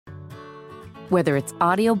Whether it's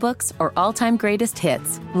audiobooks or all-time greatest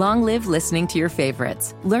hits, long live listening to your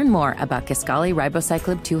favorites. Learn more about Kisqali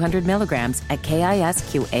Ribociclib 200 milligrams at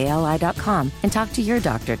KISQALI.com and talk to your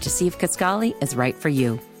doctor to see if Kisqali is right for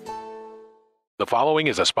you. The following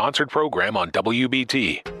is a sponsored program on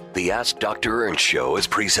WBT. The Ask Dr. Ernst Show is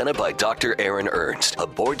presented by Dr. Aaron Ernst, a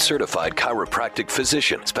board-certified chiropractic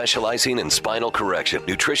physician specializing in spinal correction,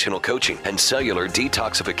 nutritional coaching, and cellular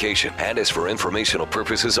detoxification, and is for informational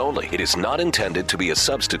purposes only. It is not intended to be a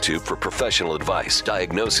substitute for professional advice,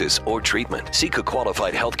 diagnosis, or treatment. Seek a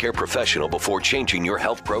qualified healthcare professional before changing your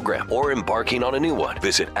health program or embarking on a new one.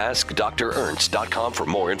 Visit AskDrErnst.com for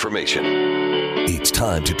more information. It's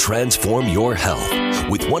time to transform your health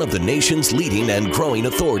with one of the nation's leading and growing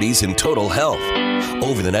authorities in total health.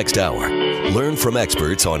 Over the next hour, learn from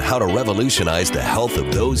experts on how to revolutionize the health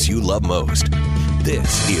of those you love most.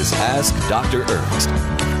 This is Ask Dr. Ernst.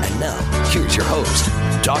 And now, here's your host,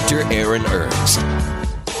 Dr. Aaron Ernst.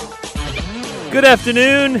 Good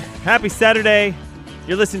afternoon. Happy Saturday.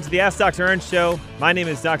 You're listening to the Ask Dr. Ernst Show. My name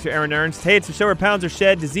is Dr. Aaron Ernst. Hey, it's a show where pounds are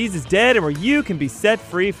shed, disease is dead, and where you can be set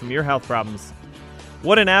free from your health problems.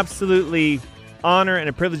 What an absolutely honor and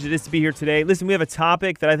a privilege it is to be here today. Listen, we have a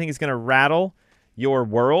topic that I think is going to rattle your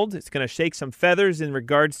world. It's going to shake some feathers in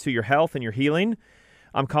regards to your health and your healing.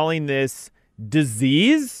 I'm calling this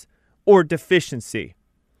disease or deficiency.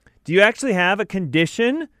 Do you actually have a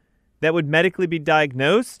condition that would medically be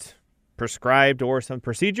diagnosed, prescribed, or some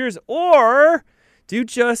procedures? Or do you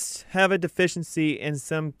just have a deficiency in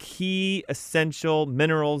some key essential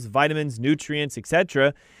minerals, vitamins, nutrients,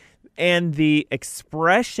 etc., and the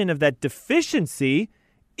expression of that deficiency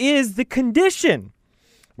is the condition?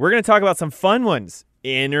 We're going to talk about some fun ones.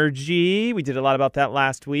 Energy. We did a lot about that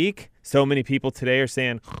last week. So many people today are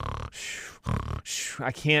saying,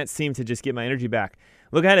 I can't seem to just get my energy back.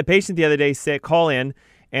 Look, I had a patient the other day call in,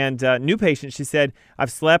 and new patient, she said,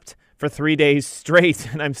 I've slept for 3 days straight,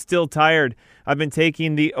 and I'm still tired. I've been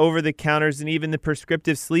taking the over-the-counters and even the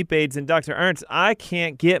prescriptive sleep aids, and Dr. Ernst, I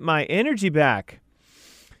can't get my energy back.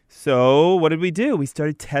 So what did we do? We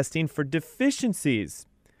started testing for deficiencies.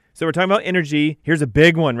 So we're talking about energy. Here's a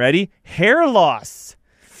big one. Ready? Hair loss.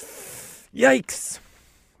 Yikes.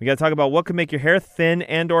 We got to talk about what could make your hair thin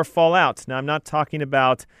and or fall out. Now, I'm not talking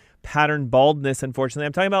about pattern baldness, unfortunately.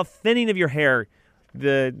 I'm talking about thinning of your hair,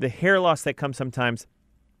 the hair loss that comes sometimes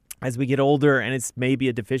as we get older, and it's maybe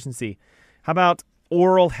a deficiency. How about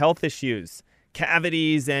oral health issues,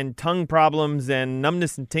 cavities and tongue problems and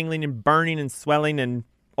numbness and tingling and burning and swelling and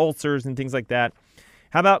ulcers and things like that?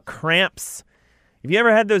 How about cramps? Have you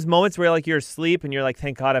ever had those moments where you're asleep and you're like,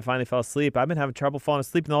 thank God I finally fell asleep? I've been having trouble falling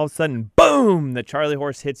asleep, and all of a sudden, boom, the Charlie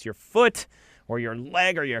horse hits your foot or your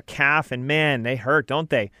leg or your calf, and man, they hurt, don't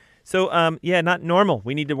they? So, not normal.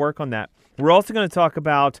 We need to work on that. We're also going to talk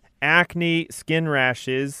about acne, skin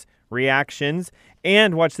rashes, reactions,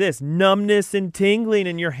 and watch this, numbness and tingling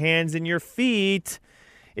in your hands and your feet.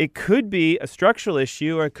 It could be a structural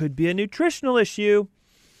issue or it could be a nutritional issue.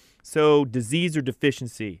 So disease or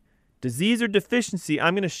deficiency. Disease or deficiency,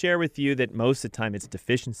 I'm going to share with you that most of the time it's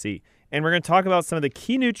deficiency. And we're going to talk about some of the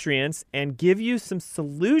key nutrients and give you some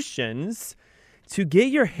solutions to get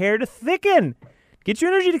your hair to thicken, get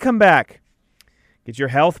your energy to come back, get your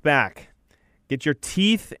health back, get your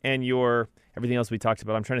teeth and your everything else we talked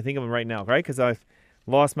about. I'm trying to think of them right now, right? Because I've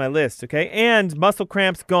lost my list, okay? And muscle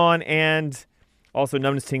cramps gone, and also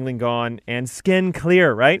numbness, tingling gone, and skin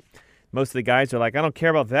clear, right? Most of the guys are like, I don't care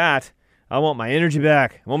about that. I want my energy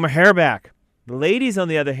back. I want my hair back. The ladies, on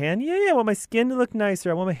the other hand, I want my skin to look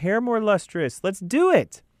nicer. I want my hair more lustrous. Let's do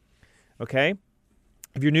it. Okay?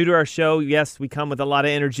 If you're new to our show, yes, we come with a lot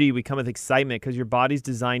of energy. We come with excitement because your body's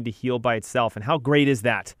designed to heal by itself. And how great is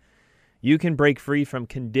that? You can break free from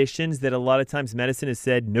conditions that a lot of times medicine has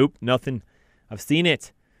said, nope, nothing. I've seen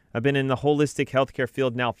it. I've been in the holistic healthcare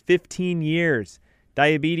field now 15 years.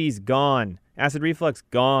 Diabetes, gone. Acid reflux,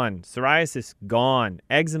 gone. Psoriasis, gone.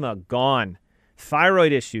 Eczema, gone.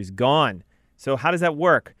 Thyroid issues, gone. So how does that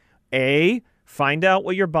work? A, find out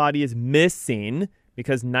what your body is missing,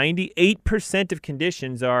 because 98% of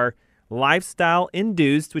conditions are lifestyle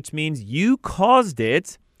induced, which means you caused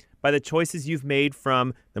it by the choices you've made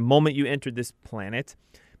from the moment you entered this planet.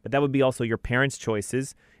 But that would be also your parents'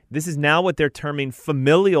 choices. This is now what they're terming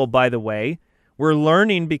familial, by the way. We're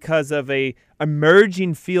learning because of a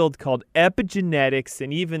emerging field called epigenetics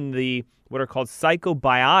and even the what are called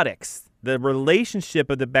psychobiotics, the relationship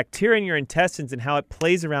of the bacteria in your intestines and how it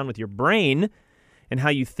plays around with your brain and how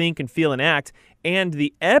you think and feel and act, and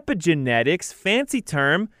the epigenetics, fancy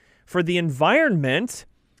term for the environment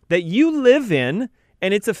that you live in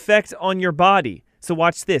and its effect on your body. So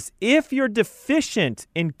watch this. If you're deficient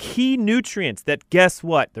in key nutrients that, guess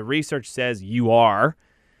what, the research says you are,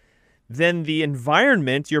 then the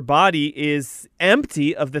environment, your body, is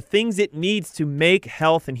empty of the things it needs to make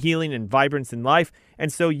health and healing and vibrance in life.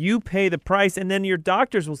 And so you pay the price, and then your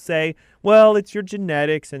doctors will say, well, it's your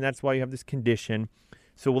genetics, and that's why you have this condition.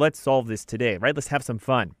 So let's solve this today, right? Let's have some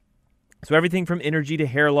fun. So everything from energy to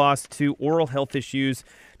hair loss to oral health issues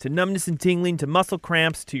to numbness and tingling to muscle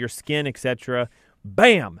cramps to your skin, etc.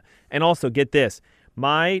 Bam! And also, get this.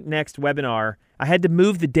 My next webinar, I had to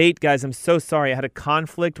move the date, guys. I'm so sorry. I had a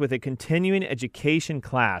conflict with a continuing education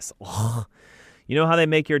class. Ugh. You know how they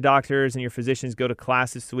make your doctors and your physicians go to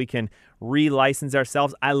classes so we can relicense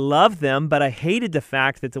ourselves? I love them, but I hated the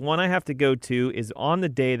fact that the one I have to go to is on the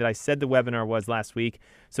day that I said the webinar was last week.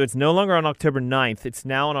 So it's no longer on October 9th. It's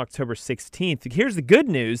now on October 16th. Here's the good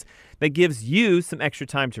news that gives you some extra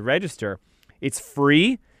time to register. It's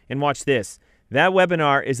free, and watch this. That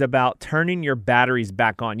webinar is about turning your batteries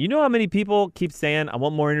back on. You know how many people keep saying, I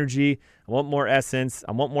want more energy, I want more essence,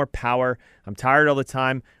 I want more power, I'm tired all the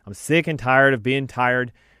time, I'm sick and tired of being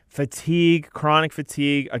tired, fatigue, chronic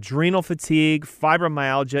fatigue, adrenal fatigue,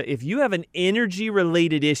 fibromyalgia. If you have an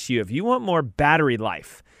energy-related issue, if you want more battery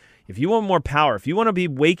life, if you want more power, if you want to be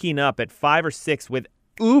waking up at 5 or 6 with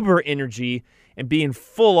uber energy and being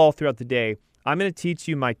full all throughout the day, I'm going to teach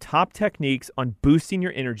you my top techniques on boosting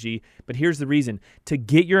your energy, but here's the reason: to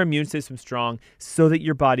get your immune system strong so that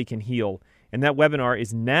your body can heal. And that webinar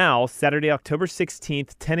is now Saturday, October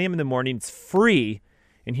 16th, 10 a.m. in the morning. It's free,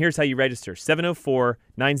 and here's how you register: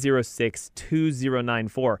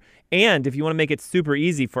 704-906-2094. And if you want to make it super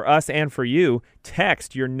easy for us and for you,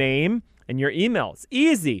 text your name and your email. It's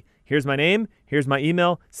easy. Here's my name, here's my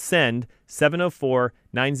email, send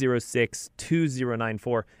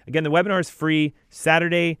 704-906-2094. Again, the webinar is free,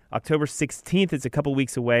 Saturday, October 16th. It's a couple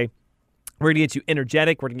weeks away. We're going to get you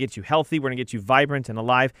energetic, we're going to get you healthy, we're going to get you vibrant and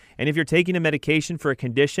alive. And if you're taking a medication for a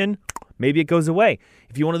condition, maybe it goes away.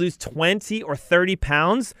 If you want to lose 20 or 30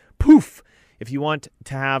 pounds, poof. If you want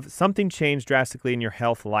to have something change drastically in your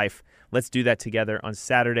health life, let's do that together on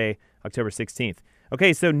Saturday, October 16th.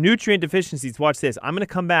 Okay, so nutrient deficiencies, watch this. I'm going to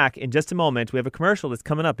come back in just a moment. We have a commercial that's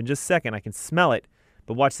coming up in just a second. I can smell it.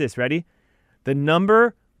 But watch this, ready? The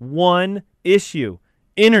number one issue,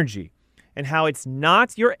 energy, and how it's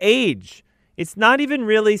not your age. It's not even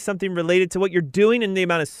really something related to what you're doing and the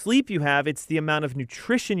amount of sleep you have. It's the amount of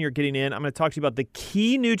nutrition you're getting in. I'm going to talk to you about the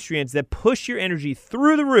key nutrients that push your energy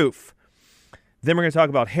through the roof. Then we're going to talk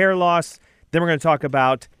about hair loss. Then we're going to talk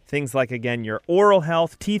about things like, again, your oral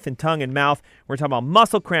health, teeth and tongue and mouth. We're going to talk about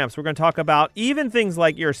muscle cramps. We're going to talk about even things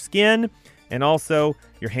like your skin and also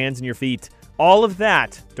your hands and your feet. All of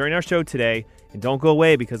that during our show today. And don't go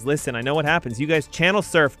away because, listen, I know what happens. You guys channel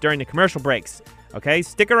surf during the commercial breaks. Okay?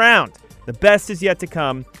 Stick around. The best is yet to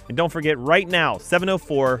come. And don't forget, right now,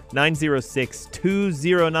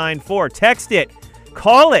 704-906-2094. Text it.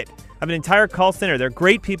 Call it. I have an entire call center. They're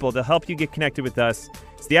great people to help you get connected with us.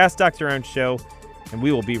 It's the Ask Dr. Ernst Show, and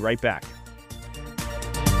we will be right back.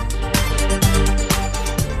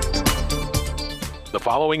 The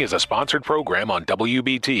following is a sponsored program on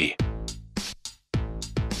WBT.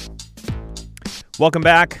 Welcome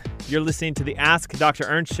back. You're listening to the Ask Dr.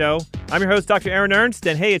 Ernst Show. I'm your host, Dr. Aaron Ernst,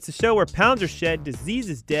 and hey, it's a show where pounds are shed, disease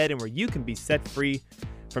is dead, and where you can be set free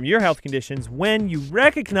from your health conditions when you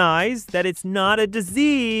recognize that it's not a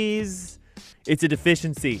disease, it's a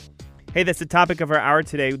deficiency. Hey, that's the topic of our hour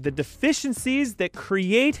today, the deficiencies that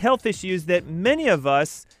create health issues that many of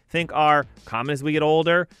us think are common as we get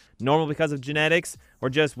older, normal because of genetics, or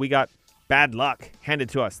just we got bad luck handed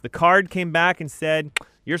to us. The card came back and said,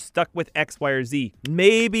 you're stuck with X, Y, or Z.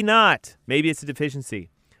 Maybe not. Maybe it's a deficiency.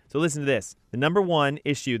 So listen to this. The number one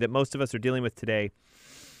issue that most of us are dealing with today,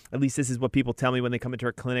 at least this is what people tell me when they come into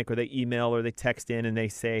our clinic or they email or they text in and they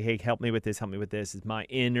say, hey, help me with this, is my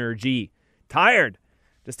energy. Tired.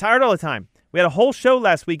 Just tired all the time. We had a whole show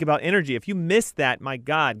last week about energy. If you missed that, my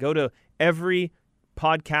God, go to every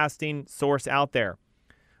podcasting source out there.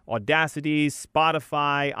 Audacity,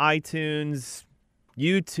 Spotify, iTunes,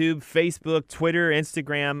 YouTube, Facebook, Twitter,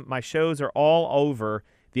 Instagram. My shows are all over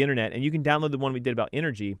the internet, and you can download the one we did about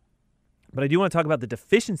energy. But I do want to talk about the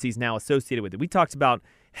deficiencies now associated with it. We talked about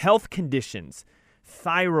health conditions,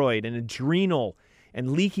 thyroid and adrenal,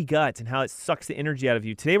 and leaky gut and how it sucks the energy out of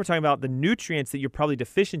you. Today we're talking about the nutrients that you're probably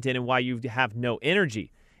deficient in and why you have no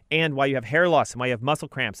energy, and why you have hair loss, and why you have muscle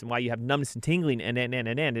cramps, and why you have numbness and tingling,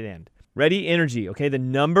 and. Ready? Energy, okay? The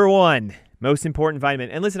number one most important vitamin.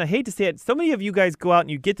 And listen, I hate to say it, so many of you guys go out and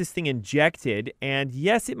you get this thing injected, and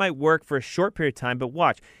yes, it might work for a short period of time, but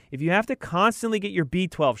watch. If you have to constantly get your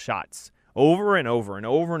B12 shots over and over and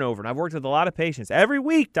over and over. And I've worked with a lot of patients. Every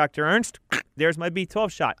week, Dr. Ernst, there's my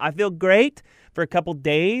B12 shot. I feel great for a couple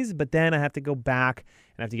days, but then I have to go back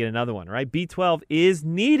and have to get another one, right? B12 is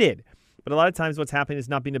needed. But a lot of times what's happening is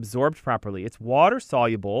not being absorbed properly. It's water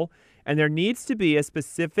soluble, and there needs to be a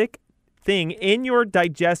specific thing in your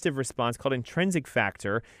digestive response called intrinsic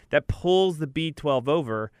factor that pulls the B12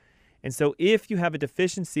 over. And so if you have a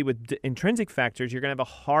deficiency with intrinsic factors, you're going to have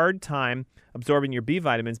a hard time absorbing your B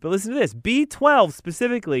vitamins. But listen to this. B12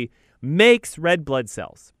 specifically makes red blood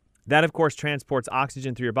cells. That, of course, transports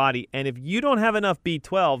oxygen through your body. And if you don't have enough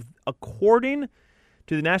B12, according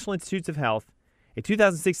to the National Institutes of Health, a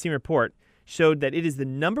 2016 report showed that it is the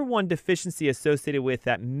number one deficiency associated with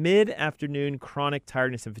that mid-afternoon chronic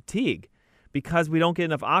tiredness and fatigue because we don't get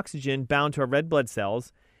enough oxygen bound to our red blood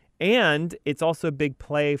cells. And it's also a big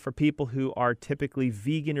play for people who are typically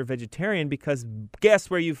vegan or vegetarian because guess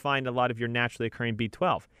where you find a lot of your naturally occurring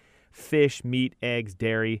B12? Fish, meat, eggs,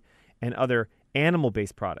 dairy, and other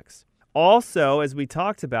animal-based products. Also, as we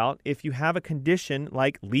talked about, if you have a condition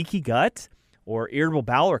like leaky gut or irritable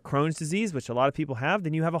bowel or Crohn's disease, which a lot of people have,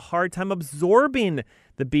 then you have a hard time absorbing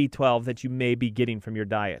the B12 that you may be getting from your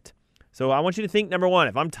diet. So I want you to think, number one,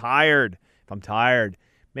 if I'm tired,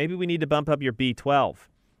 maybe we need to bump up your B12.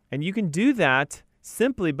 And you can do that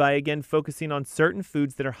simply by, again, focusing on certain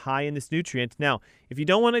foods that are high in this nutrient. Now, if you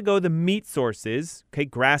don't want to go the meat sources, okay,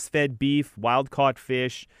 grass-fed beef, wild-caught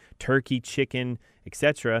fish, turkey, chicken,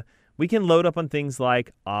 etc., we can load up on things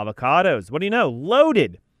like avocados. What do you know?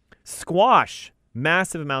 Loaded. Squash,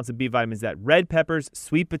 massive amounts of B vitamins. That red peppers,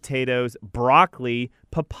 sweet potatoes, broccoli,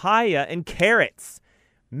 papaya, and carrots.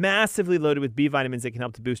 Massively loaded with B vitamins that can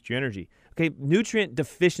help to boost your energy. Okay, nutrient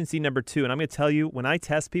deficiency number 2, and I'm going to tell you, when I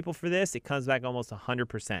test people for this, it comes back almost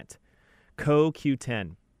 100%.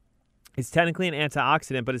 CoQ10. It's technically an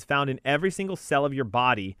antioxidant, but it's found in every single cell of your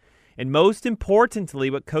body. And most importantly,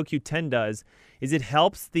 what CoQ10 does is it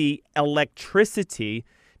helps the electricity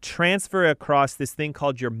transfer across this thing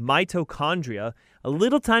called your mitochondria, a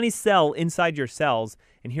little tiny cell inside your cells.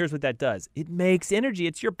 And here's what that does. It makes energy.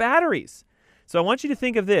 It's your batteries. So I want you to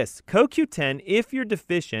think of this. CoQ10, if you're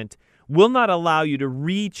deficient, will not allow you to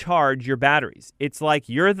recharge your batteries. It's like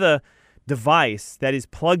you're the device that is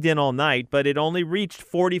plugged in all night, but it only reached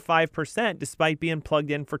 45% despite being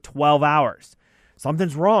plugged in for 12 hours.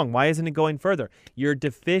 Something's wrong. Why isn't it going further? You're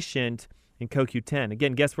deficient in CoQ10.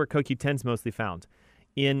 Again, guess where CoQ10 is mostly found?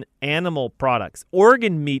 In animal products,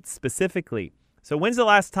 organ meat specifically. So when's the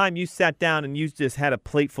last time you sat down and you just had a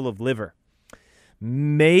plate full of liver?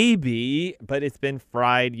 Maybe, but it's been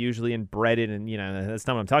fried usually and breaded, and that's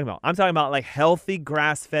not what I'm talking about. I'm talking about like healthy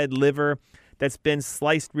grass-fed liver that's been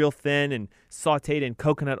sliced real thin and sauteed in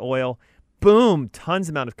coconut oil. Boom, tons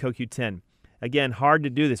amount of CoQ10. Again, hard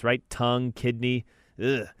to do this, right? Tongue, kidney,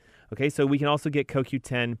 ugh. Okay, so we can also get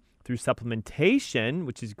CoQ10 through supplementation,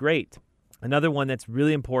 which is great. Another one that's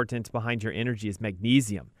really important behind your energy is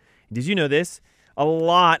magnesium. Did you know this? A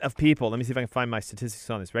lot of people, let me see if I can find my statistics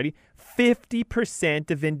on this. Ready?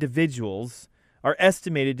 50% of individuals are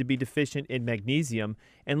estimated to be deficient in magnesium.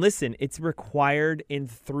 And listen, it's required in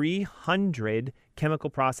 300 chemical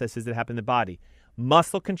processes that happen in the body.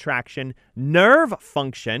 Muscle contraction, nerve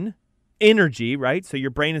function, energy, right? So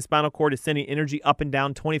your brain and spinal cord is sending energy up and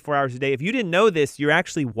down 24 hours a day. If you didn't know this, you're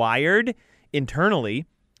actually wired internally.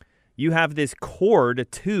 You have this cord, a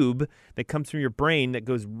tube that comes from your brain that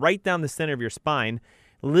goes right down the center of your spine.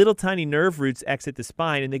 Little tiny nerve roots exit the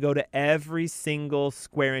spine, and they go to every single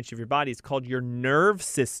square inch of your body. It's called your nerve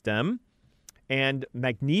system, and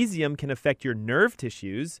magnesium can affect your nerve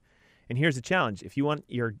tissues. And here's the challenge. If you want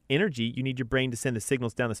your energy, you need your brain to send the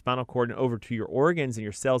signals down the spinal cord and over to your organs and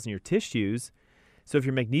your cells and your tissues. So if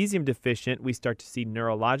you're magnesium deficient, we start to see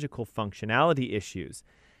neurological functionality issues.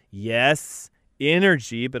 Yes,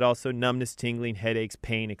 energy, but also numbness, tingling, headaches,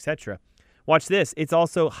 pain, etc. Watch this. It's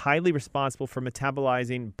also highly responsible for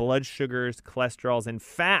metabolizing blood sugars, cholesterols, and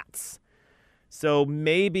fats. So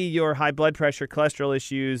maybe your high blood pressure, cholesterol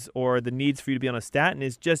issues, or the needs for you to be on a statin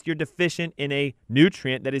is just you're deficient in a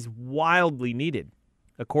nutrient that is wildly needed.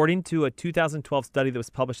 According to a 2012 study that was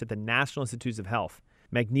published at the National Institutes of Health,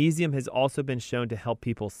 magnesium has also been shown to help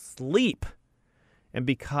people sleep. And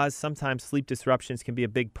because sometimes sleep disruptions can be a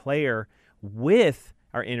big player with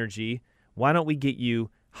our energy, why don't we get you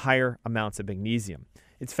higher amounts of magnesium?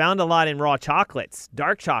 It's found a lot in raw chocolates,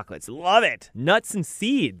 dark chocolates, love it. Nuts and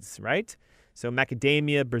seeds, right? So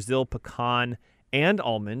macadamia, Brazil pecan, and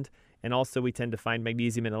almond. And also we tend to find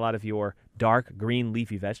magnesium in a lot of your dark green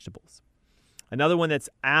leafy vegetables. Another one that's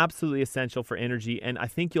absolutely essential for energy, and I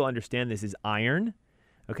think you'll understand this, is iron.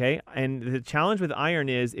 Okay, and the challenge with iron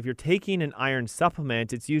is if you're taking an iron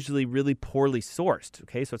supplement, it's usually really poorly sourced.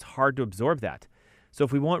 Okay, so it's hard to absorb that. So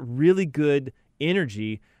if we want really good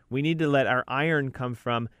energy, we need to let our iron come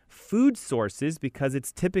from food sources because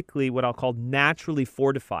it's typically what I'll call naturally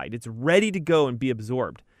fortified. It's ready to go and be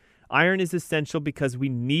absorbed. Iron is essential because we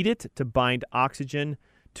need it to bind oxygen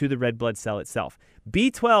to the red blood cell itself.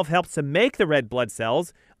 B12 helps to make the red blood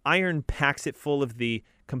cells. Iron packs it full of the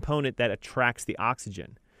component that attracts the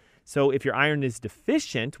oxygen. So if your iron is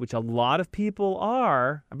deficient, which a lot of people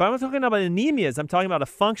are, but I'm not talking about anemias, I'm talking about a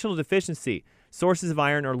functional deficiency. Sources of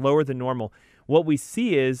iron are lower than normal. What we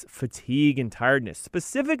see is fatigue and tiredness,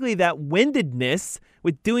 specifically that windedness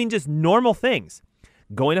with doing just normal things.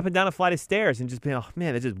 Going up and down a flight of stairs and just being, oh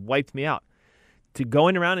man, that just wiped me out. To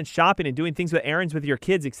going around and shopping and doing things with errands with your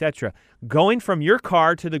kids, etc. Going from your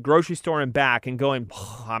car to the grocery store and back and going,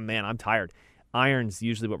 oh man, I'm tired. Iron's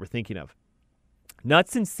usually what we're thinking of.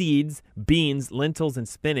 Nuts and seeds, beans, lentils, and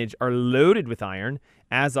spinach are loaded with iron,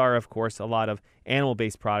 as are, of course, a lot of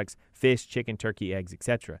animal-based products, fish, chicken, turkey, eggs,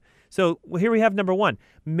 etc. So here we have number one.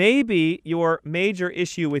 Maybe your major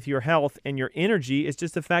issue with your health and your energy is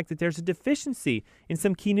just the fact that there's a deficiency in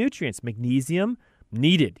some key nutrients. Magnesium,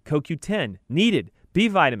 needed. CoQ10, needed. B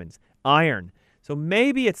vitamins, iron. So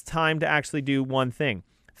maybe it's time to actually do one thing.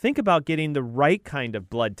 Think about getting the right kind of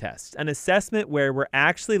blood test, an assessment where we're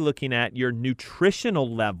actually looking at your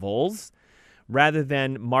nutritional levels rather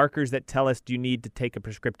than markers that tell us you need to take a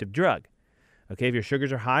prescriptive drug. Okay, if your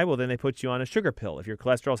sugars are high, well, then they put you on a sugar pill. If your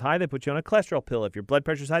cholesterol is high, they put you on a cholesterol pill. If your blood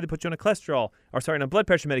pressure is high, they put you on a blood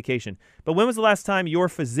pressure medication. But when was the last time your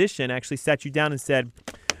physician actually sat you down and said,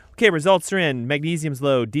 okay, results are in, magnesium's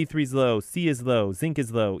low, D3's low, C is low, zinc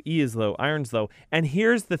is low, E is low, iron's low, and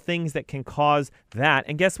here's the things that can cause that.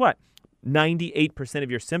 And guess what? 98%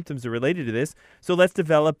 of your symptoms are related to this. So let's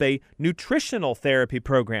develop a nutritional therapy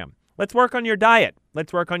program. Let's work on your diet.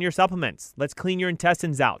 Let's work on your supplements. Let's clean your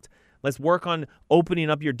intestines out. Let's work on opening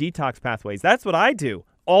up your detox pathways. That's what I do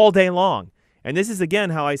all day long. And this is, again,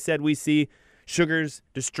 how I said we see sugars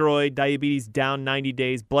destroyed, diabetes down 90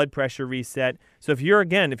 days, blood pressure reset. So if you're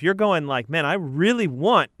going like, man, I really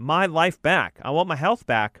want my life back, I want my health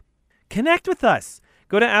back, connect with us.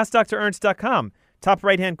 Go to AskDrErnst.com. Top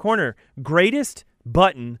right-hand corner, greatest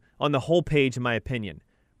button on the whole page, in my opinion.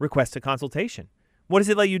 Request a consultation. What does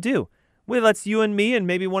it let you do? Well, it lets you and me and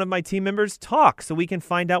maybe one of my team members talk so we can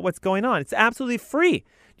find out what's going on. It's absolutely free. Do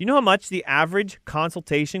you know how much the average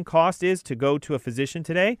consultation cost is to go to a physician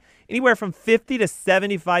today? Anywhere from $50 to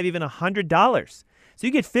 $75, even $100. So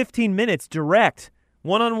you get 15 minutes direct,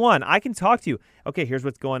 one-on-one. I can talk to you. Okay, here's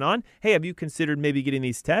what's going on. Hey, have you considered maybe getting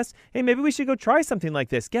these tests? Hey, maybe we should go try something like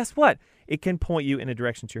this. Guess what? It can point you in a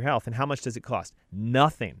direction to your health. And how much does it cost?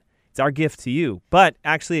 Nothing. It's our gift to you, but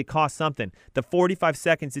actually it costs something. The 45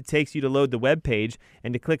 seconds it takes you to load the web page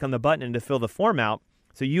and to click on the button and to fill the form out,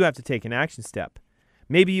 so you have to take an action step.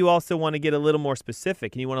 Maybe you also want to get a little more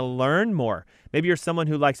specific and you want to learn more. Maybe you're someone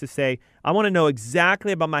who likes to say, I want to know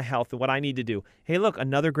exactly about my health and what I need to do. Hey, look,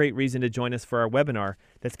 another great reason to join us for our webinar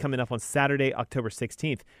that's coming up on Saturday, October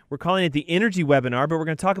 16th. We're calling it the Energy Webinar, but we're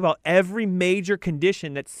going to talk about every major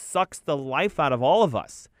condition that sucks the life out of all of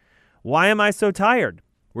us. Why am I so tired?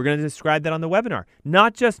 We're going to describe that on the webinar,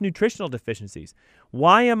 not just nutritional deficiencies.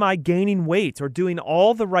 Why am I gaining weight or doing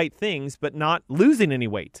all the right things but not losing any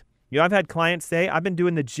weight? You know, I've had clients say, I've been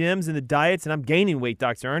doing the gyms and the diets and I'm gaining weight,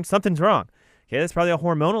 Dr. Ernst. Something's wrong. Okay, that's probably a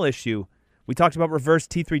hormonal issue. We talked about reverse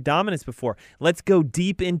T3 dominance before. Let's go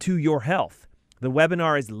deep into your health. The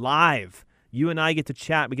webinar is live. You and I get to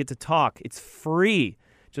chat. We get to talk. It's free,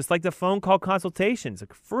 just like the phone call consultations.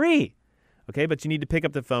 Free. Okay, but you need to pick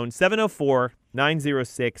up the phone,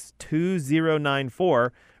 704-906-2094.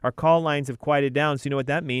 Our call lines have quieted down, so you know what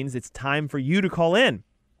that means. It's time for you to call in.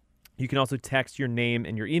 You can also text your name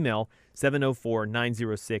and your email,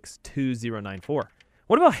 704-906-2094.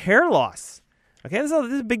 What about hair loss? Okay, this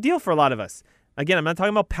is a big deal for a lot of us. Again, I'm not talking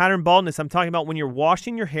about pattern baldness. I'm talking about when you're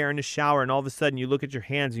washing your hair in the shower and all of a sudden you look at your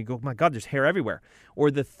hands and you go, oh my God, there's hair everywhere.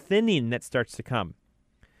 Or the thinning that starts to come.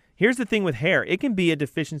 Here's the thing with hair. It can be a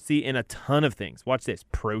deficiency in a ton of things. Watch this.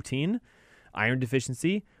 Protein, iron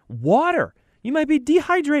deficiency, water. You might be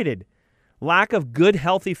dehydrated. Lack of good,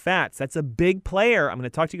 healthy fats. That's a big player. I'm going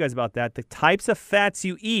to talk to you guys about that. The types of fats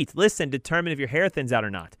you eat, listen, determine if your hair thins out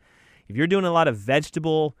or not. If you're doing a lot of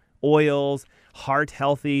vegetable oils,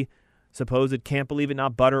 heart-healthy, supposed can't believe it,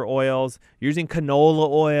 not butter oils, you're using canola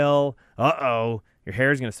oil, your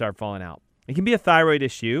hair is going to start falling out. It can be a thyroid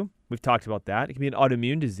issue. We've talked about that. It can be an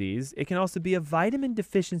autoimmune disease. It can also be a vitamin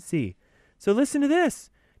deficiency. So listen to this.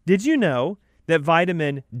 Did you know that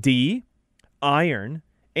vitamin D, iron,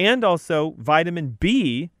 And also vitamin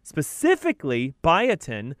B, specifically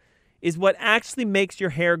biotin, is what actually makes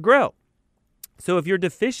your hair grow. So if you're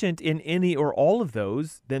deficient in any or all of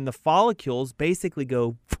those, then the follicles basically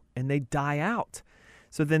go and they die out.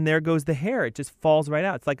 So then there goes the hair. It just falls right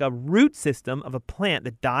out. It's like a root system of a plant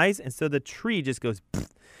that dies, and so the tree just goes.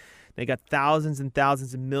 They got thousands and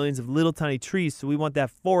thousands and millions of little tiny trees, so we want that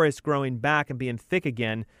forest growing back and being thick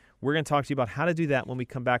again. We're going to talk to you about how to do that when we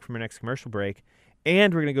come back from our next commercial break.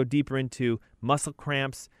 And we're going to go deeper into muscle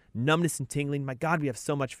cramps, numbness and tingling. My God, we have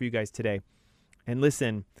so much for you guys today. And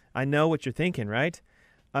listen, I know what you're thinking, right?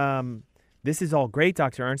 This is all great,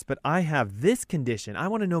 Dr. Ernst, but I have this condition. I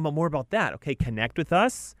want to know more about that. Okay, connect with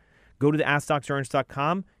us. Go to the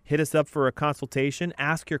AskDrErnst.com, hit us up for a consultation,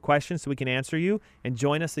 ask your questions so we can answer you, and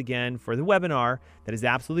join us again for the webinar that is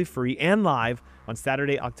absolutely free and live on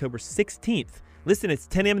Saturday, October 16th. Listen, it's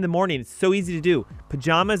 10 a.m. in the morning. It's so easy to do.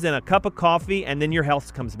 Pajamas and a cup of coffee, and then your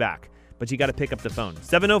health comes back. But you got to pick up the phone.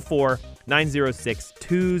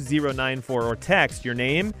 704-906-2094, or text your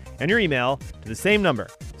name and your email to the same number,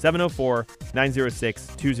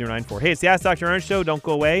 704-906-2094. Hey, it's the Ask Dr. Ernst Show. Don't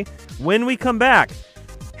go away. When we come back,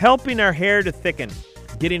 helping our hair to thicken,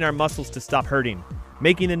 getting our muscles to stop hurting,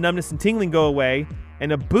 making the numbness and tingling go away, and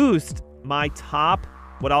to boost my top,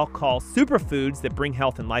 what I'll call superfoods that bring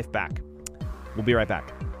health and life back. We'll be right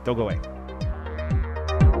back. Don't go away.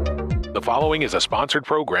 The following is a sponsored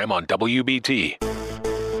program on WBT.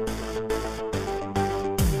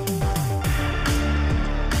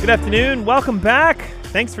 Good afternoon. Welcome back.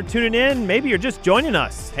 Thanks for tuning in. Maybe you're just joining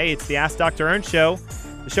us. Hey, it's the Ask Dr. Ernst Show.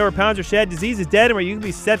 The show where pounds are shed, disease is dead, and where you can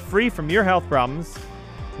be set free from your health problems.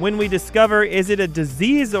 When we discover, is it a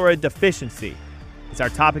disease or a deficiency? It's our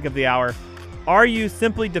topic of the hour. Are you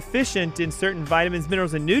simply deficient in certain vitamins,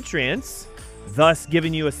 minerals, and nutrients, thus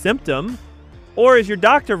giving you a symptom? Or is your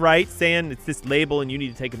doctor right saying it's this label and you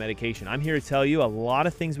need to take a medication? I'm here to tell you a lot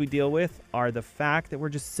of things we deal with are the fact that we're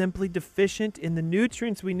just simply deficient in the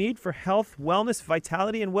nutrients we need for health, wellness,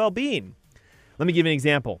 vitality, and well-being. Let me give you an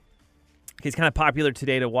example. It's kind of popular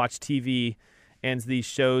today to watch TV and these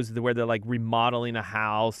shows where they're like remodeling a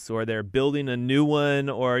house or they're building a new one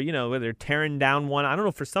or, you know, where they're tearing down one. I don't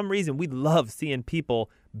know, for some reason, we love seeing people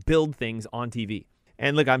build things on TV.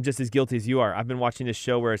 And look, I'm just as guilty as you are. I've been watching this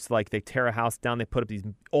show where it's like they tear a house down, they put up these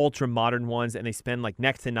ultra modern ones, and they spend like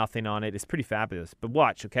next to nothing on it. It's pretty fabulous. But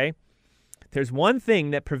watch, okay? There's one thing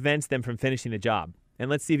that prevents them from finishing the job. And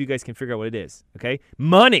let's see if you guys can figure out what it is, okay?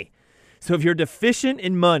 Money. So if you're deficient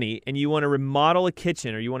in money and you want to remodel a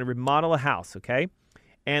kitchen or you want to remodel a house, okay?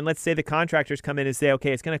 And let's say the contractors come in and say,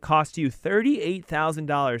 okay, it's going to cost you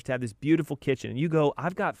 $38,000 to have this beautiful kitchen. And you go,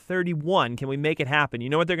 I've got 31. Can we make it happen? You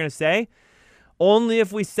know what they're going to say? Only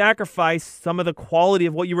if we sacrifice some of the quality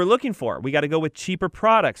of what you were looking for. We got to go with cheaper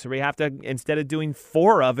products, or we have to, instead of doing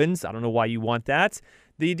 4 ovens, I don't know why you want that,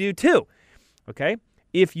 you do 2, okay?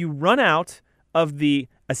 If you run out of the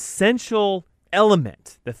essential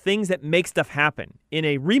element, the things that make stuff happen in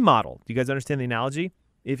a remodel, do you guys understand the analogy?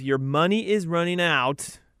 If your money is running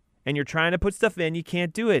out and you're trying to put stuff in, you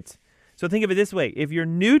can't do it. So think of it this way. If your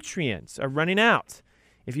nutrients are running out,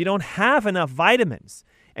 if you don't have enough vitamins,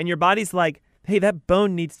 and your body's like, hey, that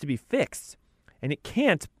bone needs to be fixed, and it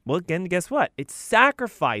can't, well, again, guess what? It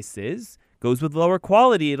sacrifices, goes with lower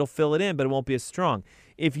quality, it'll fill it in, but it won't be as strong.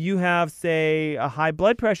 If you have, say, a high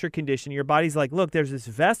blood pressure condition, your body's like, look, there's this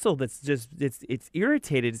vessel that's just, it's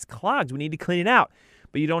irritated, it's clogged, we need to clean it out.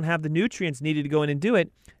 But you don't have the nutrients needed to go in and do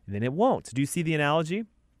it, and then it won't. Do you see the analogy?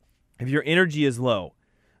 If your energy is low,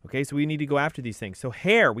 okay, so we need to go after these things. So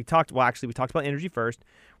hair, we talked about energy first.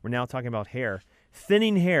 We're now talking about hair.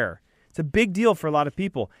 Thinning hair. It's a big deal for a lot of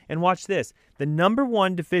people. And watch this. The number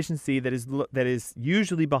one deficiency that is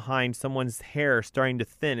usually behind someone's hair starting to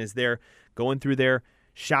thin is they're going through their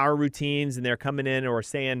shower routines and they're coming in or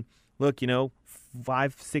saying, look,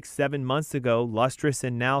 5, 6, 7 months ago, lustrous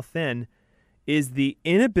and now thin, is the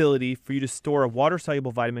inability for you to store a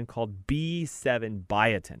water-soluble vitamin called B7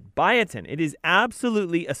 biotin. Biotin, it is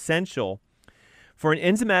absolutely essential for an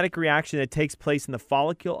enzymatic reaction that takes place in the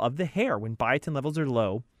follicle of the hair. When biotin levels are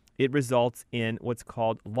low, it results in what's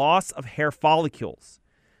called loss of hair follicles.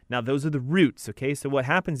 Now, those are the roots, okay? So what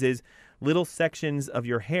happens is little sections of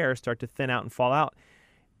your hair start to thin out and fall out.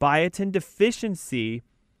 Biotin deficiency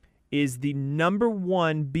is the number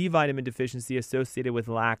one B vitamin deficiency associated with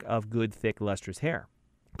lack of good, thick, lustrous hair.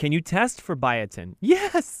 Can you test for biotin?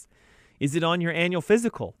 Yes. Is it on your annual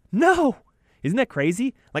physical? No. Isn't that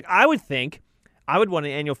crazy? Like, I would think I would want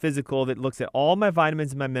an annual physical that looks at all my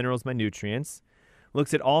vitamins and my minerals, my nutrients,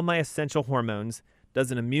 looks at all my essential hormones,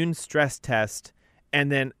 does an immune stress test, and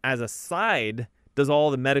then as a side does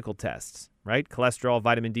all the medical tests, right? Cholesterol,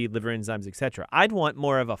 vitamin D, liver enzymes, etc. I'd want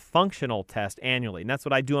more of a functional test annually. And that's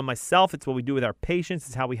what I do on myself. It's what we do with our patients.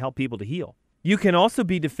 It's how we help people to heal. You can also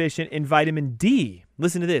be deficient in vitamin D.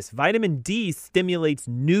 Listen to this. Vitamin D stimulates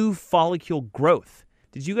new follicle growth.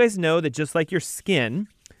 Did you guys know that just like your skin,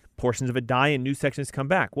 portions of it die and new sections come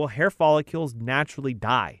back? Well, hair follicles naturally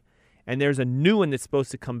die, and there's a new one that's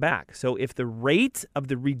supposed to come back. So if the rate of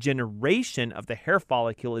the regeneration of the hair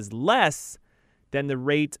follicle is less than the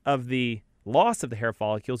rate of the loss of the hair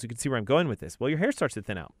follicles, you can see where I'm going with this. Well, your hair starts to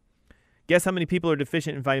thin out. Guess how many people are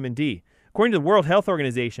deficient in vitamin D? According to the World Health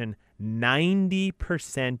Organization,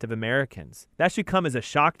 90% of Americans. That should come as a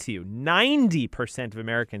shock to you. 90% of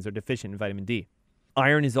Americans are deficient in vitamin D.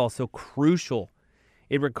 Iron is also crucial.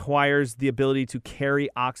 It requires the ability to carry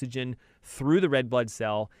oxygen through the red blood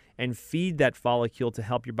cell and feed that follicle to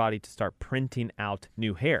help your body to start printing out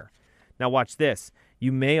new hair. Now watch this.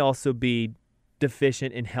 You may also be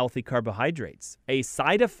deficient in healthy carbohydrates. A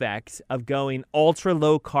side effect of going ultra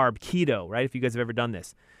low carb keto, right? If you guys have ever done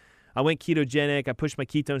this. I went ketogenic. I pushed my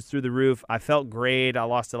ketones through the roof. I felt great. I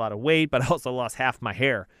lost a lot of weight, but I also lost half my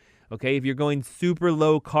hair. Okay, if you're going super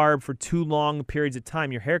low carb for too long periods of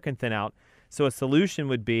time, your hair can thin out. So a solution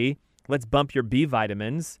would be, let's bump your B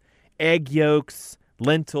vitamins, egg yolks,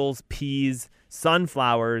 lentils, peas,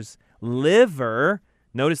 sunflowers, liver.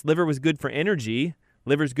 Notice liver was good for energy.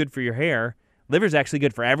 Liver's good for your hair. Liver's actually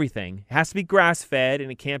good for everything. It has to be grass-fed, and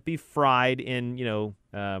it can't be fried in,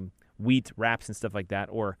 wheat wraps and stuff like that,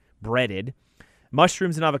 or breaded.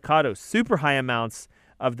 Mushrooms and avocados, super high amounts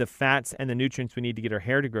of the fats and the nutrients we need to get our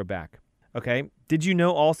hair to grow back. Okay. Did you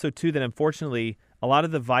know also, too, that unfortunately, a lot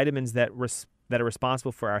of the vitamins that are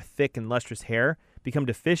responsible for our thick and lustrous hair become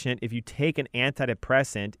deficient if you take an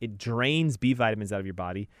antidepressant. It drains B vitamins out of your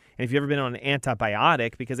body. And if you've ever been on an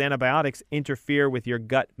antibiotic, because antibiotics interfere with your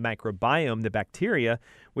gut microbiome, the bacteria,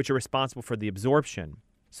 which are responsible for the absorption.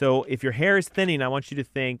 So if your hair is thinning, I want you to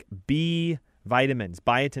think B vitamins,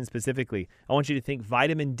 biotin specifically. I want you to think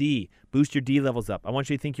vitamin D, boost your D levels up. I want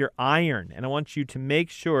you to think your iron, and I want you to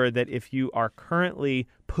make sure that if you are currently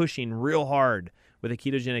pushing real hard with a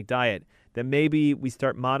ketogenic diet, that maybe we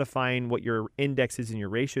start modifying what your indexes and your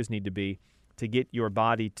ratios need to be to get your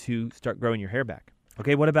body to start growing your hair back.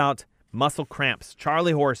 Okay, what about muscle cramps,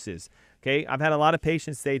 Charlie horses? Okay, I've had a lot of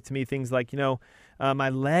patients say to me things like, my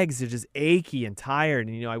legs are just achy and tired.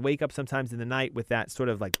 And, I wake up sometimes in the night with that sort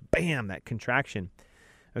of like, bam, that contraction.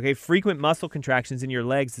 Okay, frequent muscle contractions in your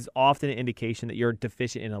legs is often an indication that you're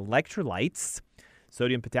deficient in electrolytes,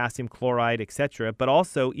 sodium, potassium, chloride, etc., but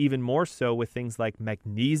also even more so with things like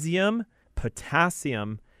magnesium,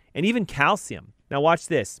 potassium, and even calcium. Now watch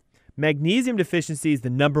this. Magnesium deficiency is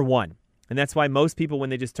the number one. And that's why most people, when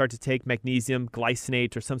they just start to take magnesium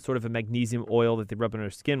glycinate or some sort of a magnesium oil that they rub on their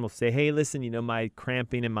skin, will say, hey, listen, my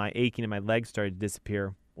cramping and my aching and my legs started to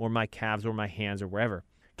disappear, or my calves or my hands or wherever.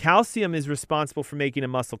 Calcium is responsible for making a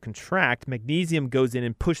muscle contract. Magnesium goes in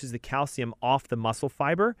and pushes the calcium off the muscle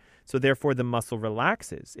fiber, so therefore the muscle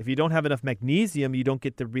relaxes. If you don't have enough magnesium, you don't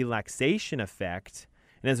get the relaxation effect,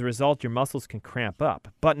 and as a result, your muscles can cramp up.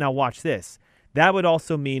 But now watch this. That would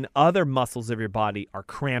also mean other muscles of your body are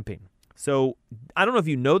cramping. So I don't know if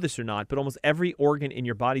you know this or not, but almost every organ in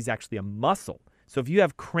your body is actually a muscle. So if you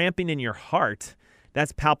have cramping in your heart,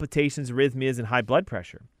 that's palpitations, arrhythmias, and high blood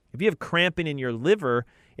pressure. If you have cramping in your liver,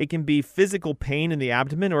 it can be physical pain in the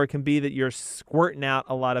abdomen, or it can be that you're squirting out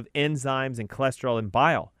a lot of enzymes and cholesterol and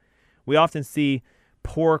bile. We often see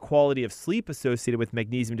poor quality of sleep associated with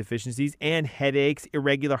magnesium deficiencies, and headaches,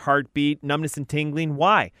 irregular heartbeat, numbness and tingling.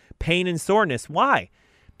 Why? Pain and soreness. Why?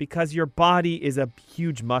 Because your body is a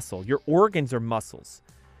huge muscle. Your organs are muscles.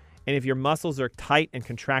 And if your muscles are tight and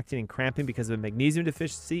contracting and cramping because of a magnesium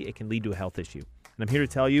deficiency, it can lead to a health issue. And I'm here to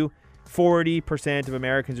tell you, 40% of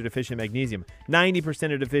Americans are deficient in magnesium.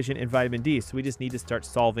 90% are deficient in vitamin D. So we just need to start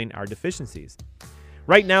solving our deficiencies.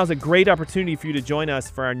 Right now is a great opportunity for you to join us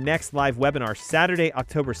for our next live webinar, Saturday,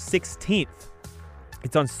 October 16th.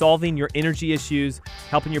 It's on solving your energy issues,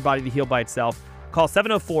 helping your body to heal by itself. Call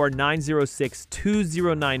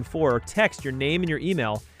 704-906-2094 or text your name and your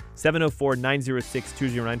email,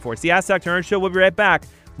 704-906-2094. It's the Ask Dr. Ernst Show. We'll be right back.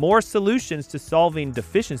 More solutions to solving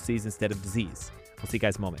deficiencies instead of disease. We'll see you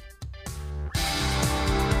guys in a moment.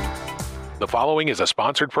 The following is a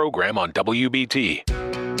sponsored program on WBT.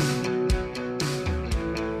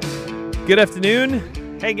 Good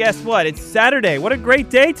afternoon. Hey, guess what? It's Saturday. What a great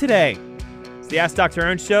day today. It's the Ask Dr.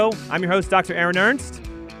 Ernst Show. I'm your host, Dr. Aaron Ernst.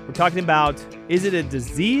 We're talking about, is it a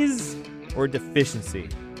disease or a deficiency?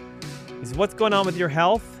 Is what's going on with your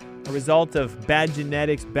health a result of bad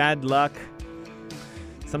genetics, bad luck,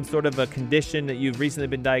 some sort of a condition that you've recently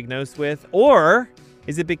been diagnosed with? Or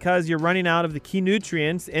is it because you're running out of the key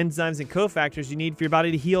nutrients, enzymes, and cofactors you need for your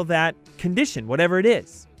body to heal that condition, whatever it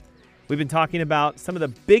is? We've been talking about some of the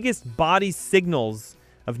biggest body signals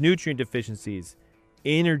of nutrient deficiencies: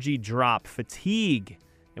 energy drop, fatigue,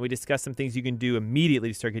 and we discussed some things you can do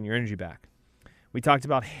immediately to start getting your energy back. We talked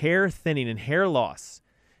about hair thinning and hair loss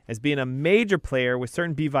as being a major player with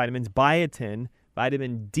certain B vitamins, biotin,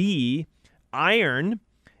 vitamin D, iron,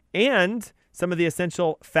 and some of the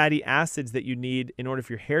essential fatty acids that you need in order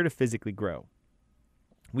for your hair to physically grow.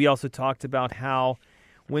 We also talked about how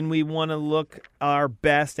when we want to look our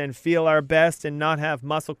best and feel our best and not have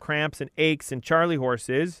muscle cramps and aches and Charlie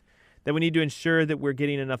horses, that we need to ensure that we're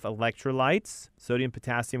getting enough electrolytes, sodium,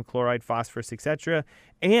 potassium, chloride, phosphorus, etc.,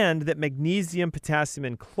 and that magnesium, potassium,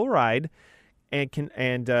 and chloride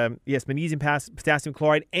magnesium, potassium,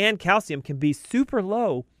 chloride, and calcium can be super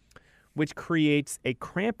low, which creates a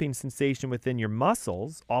cramping sensation within your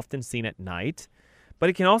muscles, often seen at night, but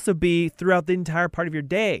it can also be throughout the entire part of your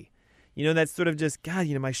day. That's sort of just, God,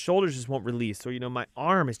 my shoulders just won't release, or, my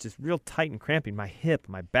arm is just real tight and cramping, my hip,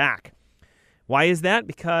 my back. Why is that?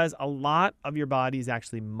 Because a lot of your body is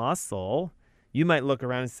actually muscle. You might look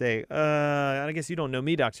around and say, I guess you don't know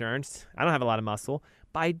me, Dr. Ernst. I don't have a lot of muscle.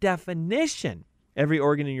 By definition, every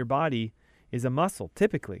organ in your body is a muscle,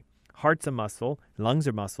 typically. Heart's a muscle, lungs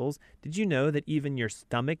are muscles. Did you know that even your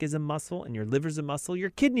stomach is a muscle and your liver's a muscle? Your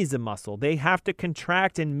kidney's a muscle. They have to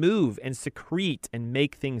contract and move and secrete and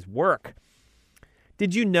make things work.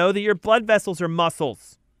 Did you know that your blood vessels are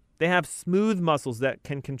muscles? They have smooth muscles that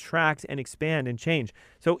can contract and expand and change.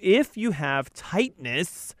 So if you have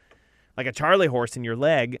tightness, like a Charlie horse in your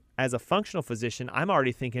leg, as a functional physician, I'm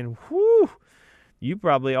already thinking, you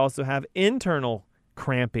probably also have internal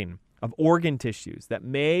cramping of organ tissues. That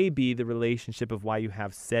may be the relationship of why you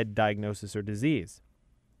have said diagnosis or disease.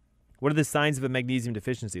 What are the signs of a magnesium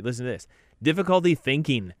deficiency? Listen to this. Difficulty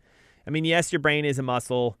thinking. Yes, your brain is a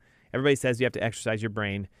muscle. Everybody says you have to exercise your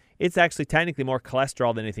brain. It's actually technically more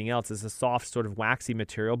cholesterol than anything else. It's a soft sort of waxy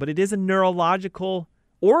material, but it is a neurological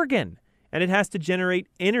organ, and it has to generate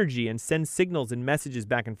energy and send signals and messages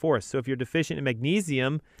back and forth. So if you're deficient in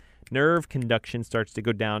magnesium, nerve conduction starts to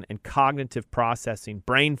go down, and cognitive processing,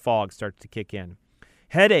 brain fog starts to kick in.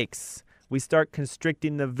 Headaches. We start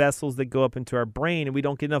constricting the vessels that go up into our brain, and we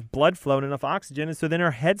don't get enough blood flow and enough oxygen, and so then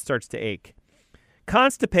our head starts to ache.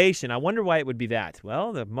 Constipation. I wonder why it would be that.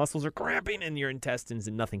 Well, the muscles are cramping in your intestines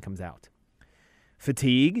and nothing comes out.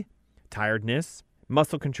 Fatigue, tiredness,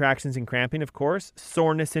 muscle contractions and cramping, of course.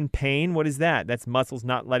 Soreness and pain. What is that? That's muscles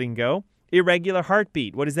not letting go. Irregular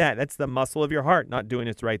heartbeat. What is that? That's the muscle of your heart not doing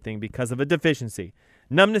its right thing because of a deficiency.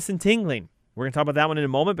 Numbness and tingling. We're going to talk about that one in a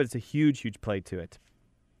moment, but it's a huge, huge play to it.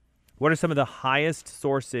 What are some of the highest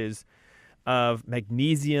sources of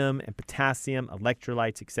magnesium and potassium,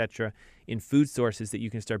 electrolytes, etc., in food sources that you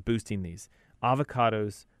can start boosting these?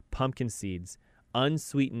 Avocados, pumpkin seeds,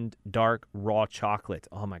 unsweetened dark raw chocolate.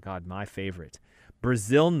 Oh my God, my favorite.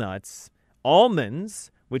 Brazil nuts,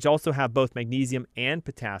 almonds, which also have both magnesium and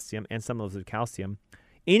potassium and some levels of calcium.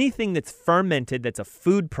 Anything that's fermented, that's a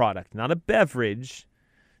food product, not a beverage.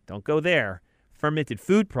 Don't go there. Fermented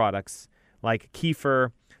food products like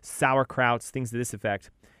kefir, sauerkrauts, things to this effect.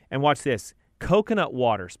 And watch this. Coconut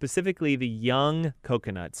water, specifically the young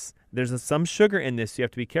coconuts. There's some sugar in this, so you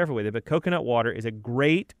have to be careful with it. But coconut water is a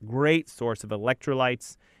great, great source of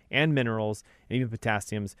electrolytes and minerals and even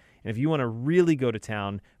potassiums. And if you want to really go to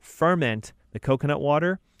town, ferment the coconut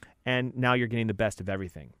water, and now you're getting the best of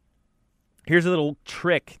everything. Here's a little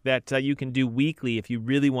trick that you can do weekly if you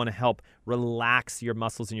really want to help relax your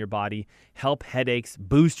muscles in your body, help headaches,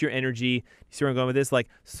 boost your energy. You see where I'm going with this? Like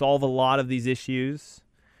solve a lot of these issues.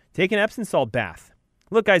 Take an Epsom salt bath.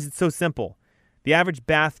 Look, guys, it's so simple. The average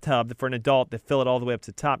bathtub for an adult that fill it all the way up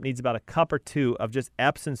to the top needs about a cup or two of just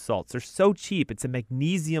Epsom salts. They're so cheap. It's a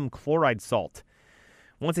magnesium chloride salt.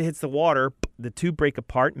 Once it hits the water, the two break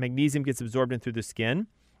apart. Magnesium gets absorbed in through the skin.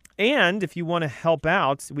 And if you want to help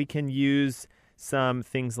out, we can use some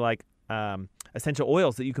things like essential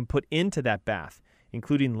oils that you can put into that bath,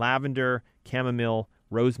 including lavender, chamomile,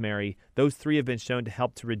 rosemary. Those three have been shown to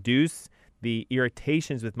help to reduce the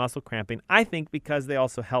irritations with muscle cramping, I think because they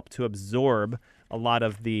also help to absorb a lot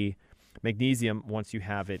of the magnesium once you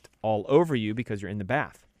have it all over you because you're in the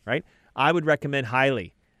bath, right? I would recommend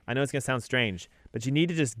highly. I know it's going to sound strange, but you need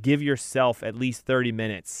to just give yourself at least 30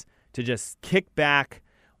 minutes to just kick back,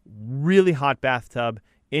 really hot bathtub,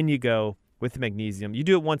 in you go with the magnesium. You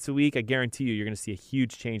do it once a week, I guarantee you're going to see a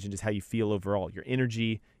huge change in just how you feel overall. Your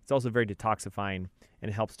energy, it's also very detoxifying, and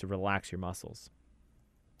it helps to relax your muscles.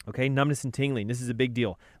 Okay, numbness and tingling. This is a big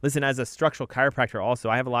deal. Listen, as a structural chiropractor also,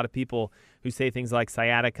 I have a lot of people who say things like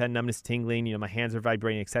sciatica, numbness, tingling, my hands are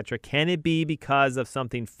vibrating, etc. Can it be because of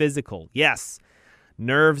something physical? Yes.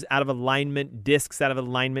 Nerves out of alignment, discs out of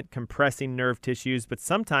alignment, compressing nerve tissues. But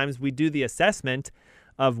sometimes we do the assessment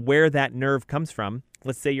of where that nerve comes from.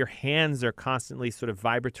 Let's say your hands are constantly sort of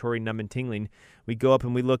vibratory, numb, and tingling. We go up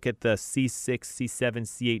and we look at the C6, C7,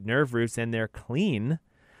 C8 nerve roots, and they're clean.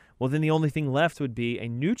 Well, then the only thing left would be a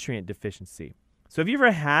nutrient deficiency. So have you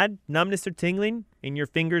ever had numbness or tingling in your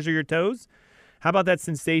fingers or your toes? How about that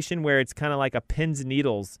sensation where it's kind of like a pins and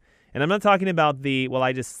needles? And I'm not talking about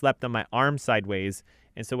I just slept on my arm sideways,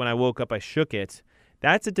 and so when I woke up, I shook it.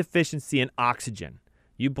 That's a deficiency in oxygen.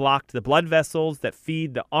 You blocked the blood vessels that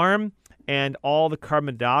feed the arm, and all the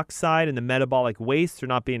carbon dioxide and the metabolic waste are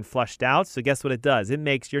not being flushed out. So guess what it does? It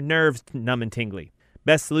makes your nerves numb and tingly.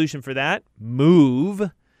 Best solution for that,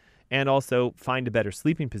 move. And also find a better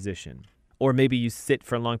sleeping position. Or maybe you sit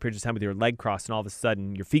for a long period of time with your leg crossed and all of a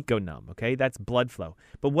sudden your feet go numb, okay? That's blood flow.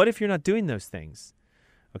 But what if you're not doing those things?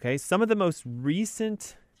 Okay, some of the most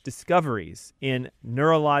recent discoveries in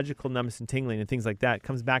neurological numbness and tingling and things like that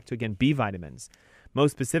comes back to, again, B vitamins.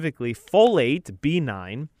 Most specifically, folate,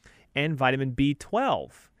 B9, and vitamin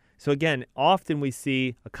B12. So again, often we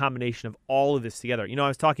see a combination of all of this together. I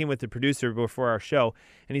was talking with the producer before our show,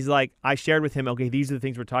 and he's like, I shared with him, okay, these are the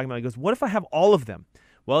things we're talking about. He goes, what if I have all of them?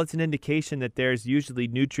 Well, it's an indication that there's usually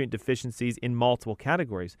nutrient deficiencies in multiple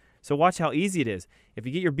categories. So watch how easy it is. If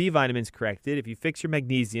you get your B vitamins corrected, if you fix your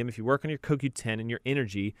magnesium, if you work on your CoQ10 and your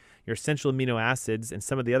energy, your essential amino acids, and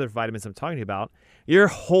some of the other vitamins I'm talking about, your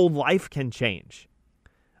whole life can change.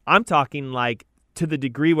 I'm talking like to the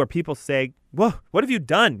degree where people say, whoa, what have you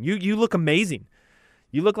done? You look amazing.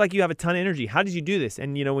 You look like you have a ton of energy. How did you do this?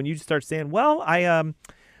 And, when you start saying, well, I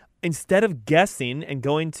instead of guessing and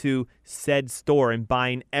going to said store and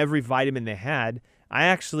buying every vitamin they had, I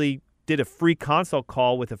actually did a free consult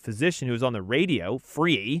call with a physician who was on the radio,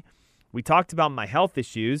 free. We talked about my health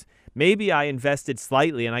issues. Maybe I invested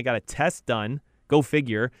slightly and I got a test done, go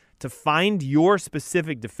figure, to find your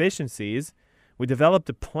specific deficiencies. We developed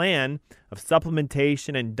a plan of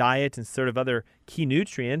supplementation and diet and sort of other key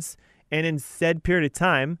nutrients. And in said period of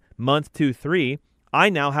time, month 2, 3,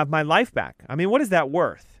 I now have my life back. I mean, what is that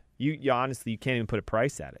worth? You honestly, you can't even put a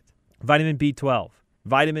price at it. Vitamin B12,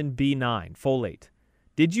 vitamin B9, folate.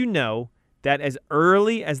 Did you know that as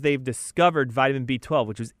early as they've discovered vitamin B12,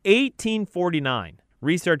 which was 1849,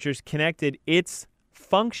 researchers connected its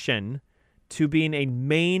function to being a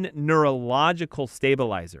main neurological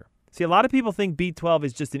stabilizer? See, a lot of people think B12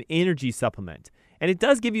 is just an energy supplement, and it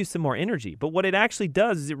does give you some more energy. But what it actually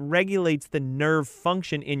does is it regulates the nerve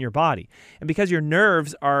function in your body. And because your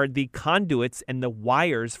nerves are the conduits and the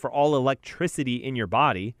wires for all electricity in your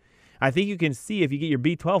body, I think you can see if you get your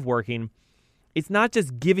B12 working, it's not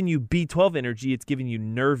just giving you B12 energy, it's giving you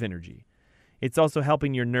nerve energy. It's also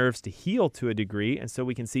helping your nerves to heal to a degree, and so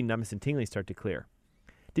we can see numbness and tingling start to clear.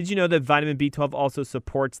 Did you know that vitamin B12 also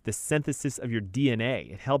supports the synthesis of your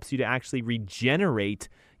DNA? It helps you to actually regenerate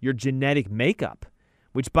your genetic makeup,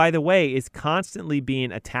 which, by the way, is constantly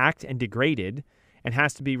being attacked and degraded and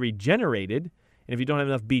has to be regenerated. And if you don't have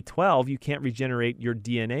enough B12, you can't regenerate your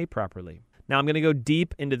DNA properly. Now, I'm going to go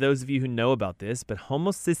deep into those of you who know about this, but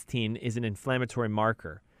homocysteine is an inflammatory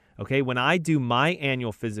marker. Okay, when I do my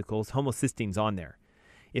annual physicals, homocysteine's on there.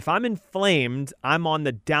 If I'm inflamed, I'm on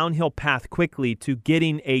the downhill path quickly to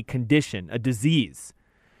getting a condition, a disease.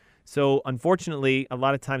 So unfortunately, a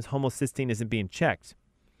lot of times homocysteine isn't being checked.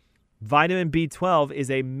 Vitamin B12 is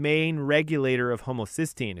a main regulator of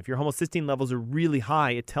homocysteine. If your homocysteine levels are really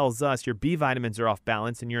high, it tells us your B vitamins are off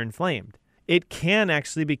balance and you're inflamed. It can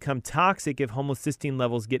actually become toxic if homocysteine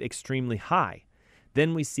levels get extremely high.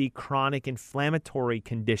 Then we see chronic inflammatory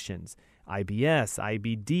conditions, IBS,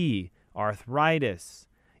 IBD, arthritis,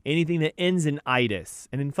 anything that ends in itis,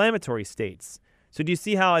 and inflammatory states. So do you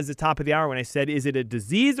see how, as the top of the hour, when I said, is it a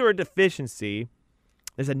disease or a deficiency,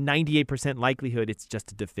 there's a 98% likelihood it's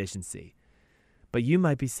just a deficiency. But you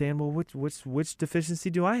might be saying, well, which deficiency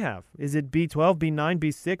do I have? Is it B12, B9,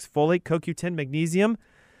 B6, folate, CoQ10, magnesium?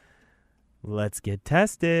 Let's get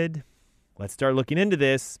tested. Let's start looking into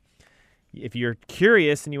this. If you're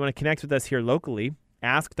curious and you want to connect with us here locally,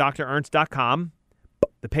 askdrernst.com.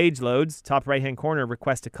 The page loads, top right-hand corner,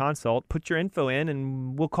 request a consult. Put your info in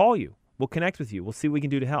and we'll call you. We'll connect with you. We'll see what we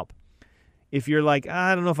can do to help. If you're like,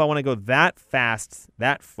 I don't know if I want to go that fast,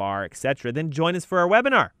 that far, etc., then join us for our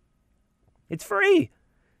webinar. It's free.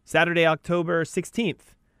 Saturday, October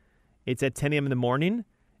 16th. It's at 10 a.m. in the morning,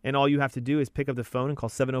 and all you have to do is pick up the phone and call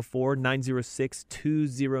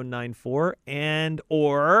 704-906-2094 and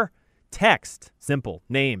or Text, simple,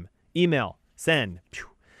 name, email, send.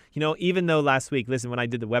 Even though last week, listen, when I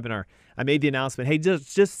did the webinar, I made the announcement, hey,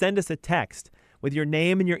 just send us a text with your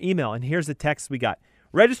name and your email. And here's the text we got.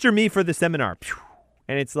 Register me for the seminar.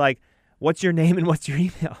 And it's like, what's your name and what's your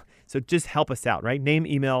email? So just help us out, right? Name,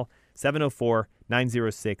 email,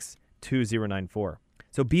 704-906-2094.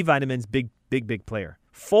 So B vitamins, big player.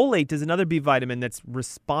 Folate is another B vitamin that's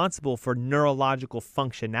responsible for neurological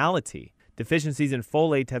functionality. Deficiencies in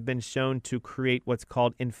folate have been shown to create what's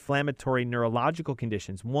called inflammatory neurological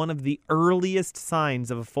conditions. One of the earliest signs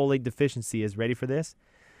of a folate deficiency is, ready for this?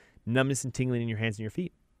 Numbness and tingling in your hands and your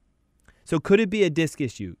feet. So could it be a disc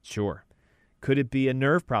issue? Sure. Could it be a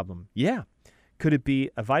nerve problem? Yeah. Could it be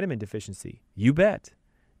a vitamin deficiency? You bet.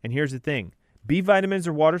 And here's the thing. B vitamins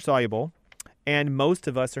are water soluble, and most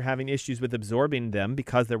of us are having issues with absorbing them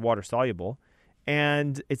because they're water soluble.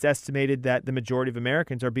 And it's estimated that the majority of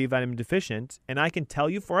Americans are B vitamin deficient. And I can tell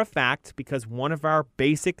you for a fact, because one of our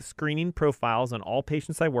basic screening profiles on all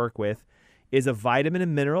patients I work with is a vitamin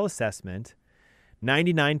and mineral assessment.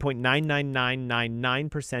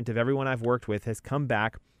 99.99999% of everyone I've worked with has come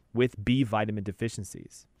back with B vitamin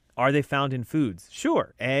deficiencies. Are they found in foods?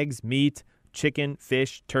 Sure. Eggs, meat, chicken,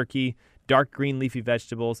 fish, turkey, dark green leafy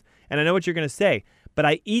vegetables. And I know what you're going to say, but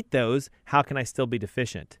I eat those. How can I still be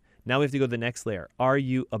deficient? Now we have to go to the next layer. Are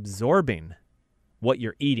you absorbing what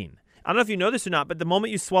you're eating? I don't know if you know this or not, but the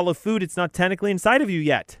moment you swallow food, it's not technically inside of you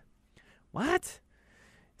yet. What?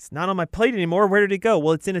 It's not on my plate anymore. Where did it go?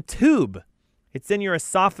 Well, it's in a tube. It's in your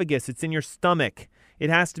esophagus. It's in your stomach.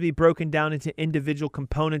 It has to be broken down into individual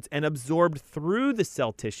components and absorbed through the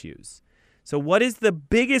cell tissues. So what is the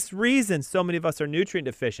biggest reason so many of us are nutrient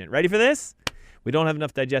deficient? Ready for this? We don't have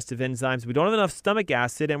enough digestive enzymes. We don't have enough stomach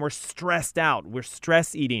acid, and we're stressed out. We're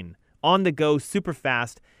stress eating, on the go, super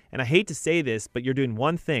fast. And I hate to say this, but you're doing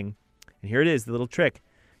one thing, and here it is, the little trick.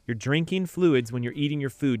 You're drinking fluids when you're eating your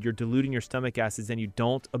food. You're diluting your stomach acids, and you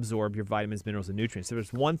don't absorb your vitamins, minerals, and nutrients. So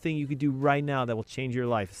there's one thing you could do right now that will change your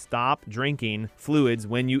life. Stop drinking fluids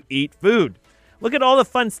when you eat food. Look at all the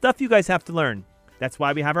fun stuff you guys have to learn. That's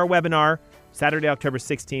why we have our webinar, Saturday, October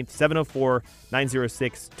 16th,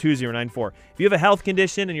 704-906-2094. If you have a health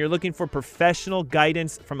condition and you're looking for professional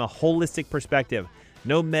guidance from a holistic perspective,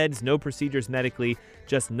 no meds, no procedures medically,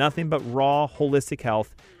 just nothing but raw holistic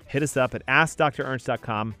health, hit us up at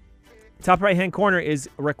AskDrErnst.com. Top right-hand corner is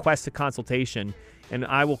request a consultation, and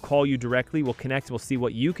I will call you directly. We'll connect. We'll see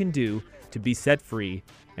what you can do to be set free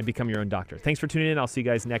and become your own doctor. Thanks for tuning in. I'll see you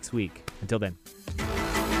guys next week. Until then.